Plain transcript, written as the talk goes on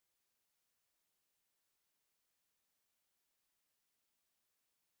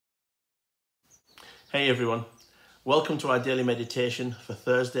Hey everyone, welcome to our daily meditation for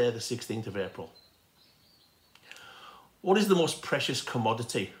Thursday the 16th of April. What is the most precious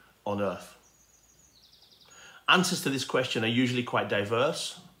commodity on earth? Answers to this question are usually quite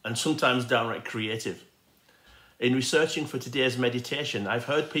diverse and sometimes downright creative. In researching for today's meditation, I've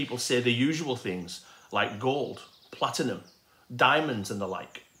heard people say the usual things like gold, platinum, diamonds and the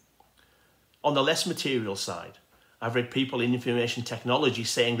like. On the less material side, I've read people in information technology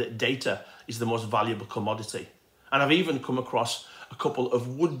saying that data is the most valuable commodity. And I've even come across a couple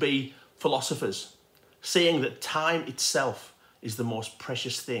of would-be philosophers saying that time itself is the most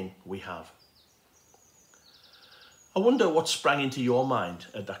precious thing we have. I wonder what sprang into your mind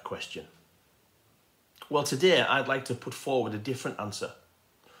at that question. Well, today I'd like to put forward a different answer,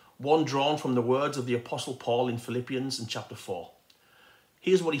 one drawn from the words of the Apostle Paul in Philippians in chapter 4.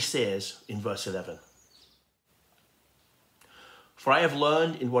 Here's what he says in verse 11. For I have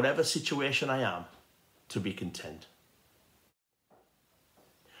learned in whatever situation I am to be content.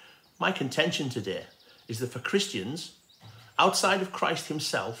 My contention today is that for Christians, outside of Christ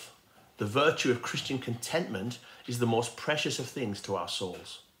himself, the virtue of Christian contentment is the most precious of things to our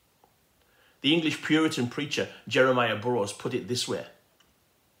souls. The English Puritan preacher Jeremiah Burroughs put it this way: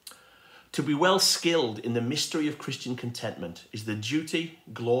 to be well skilled in the mystery of Christian contentment is the duty,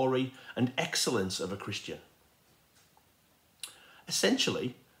 glory, and excellence of a Christian.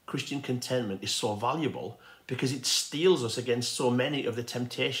 Essentially, Christian contentment is so valuable because it steels us against so many of the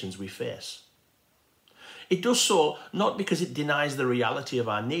temptations we face. It does so not because it denies the reality of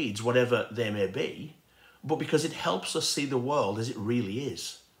our needs, whatever they may be, but because it helps us see the world as it really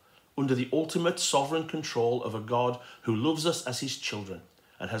is, under the ultimate sovereign control of a God who loves us as his children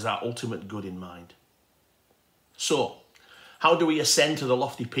and has our ultimate good in mind. So, how do we ascend to the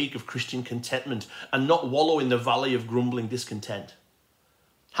lofty peak of Christian contentment and not wallow in the valley of grumbling discontent?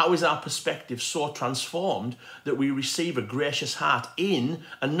 How is our perspective so transformed that we receive a gracious heart in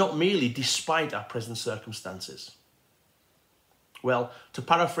and not merely despite our present circumstances? Well, to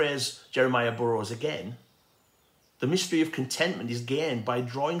paraphrase Jeremiah Burroughs again, the mystery of contentment is gained by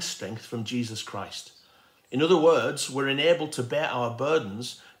drawing strength from Jesus Christ. In other words, we're enabled to bear our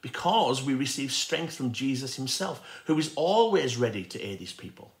burdens because we receive strength from Jesus himself, who is always ready to aid his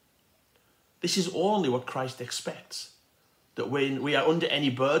people. This is only what Christ expects, that when we are under any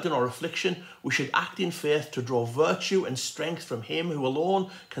burden or affliction, we should act in faith to draw virtue and strength from him who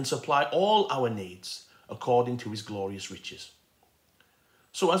alone can supply all our needs according to his glorious riches.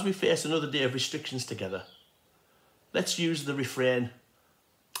 So as we face another day of restrictions together, let's use the refrain,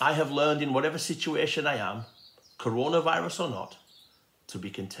 I have learned in whatever situation I am, coronavirus or not, to be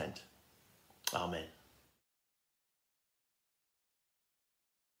content. Amen.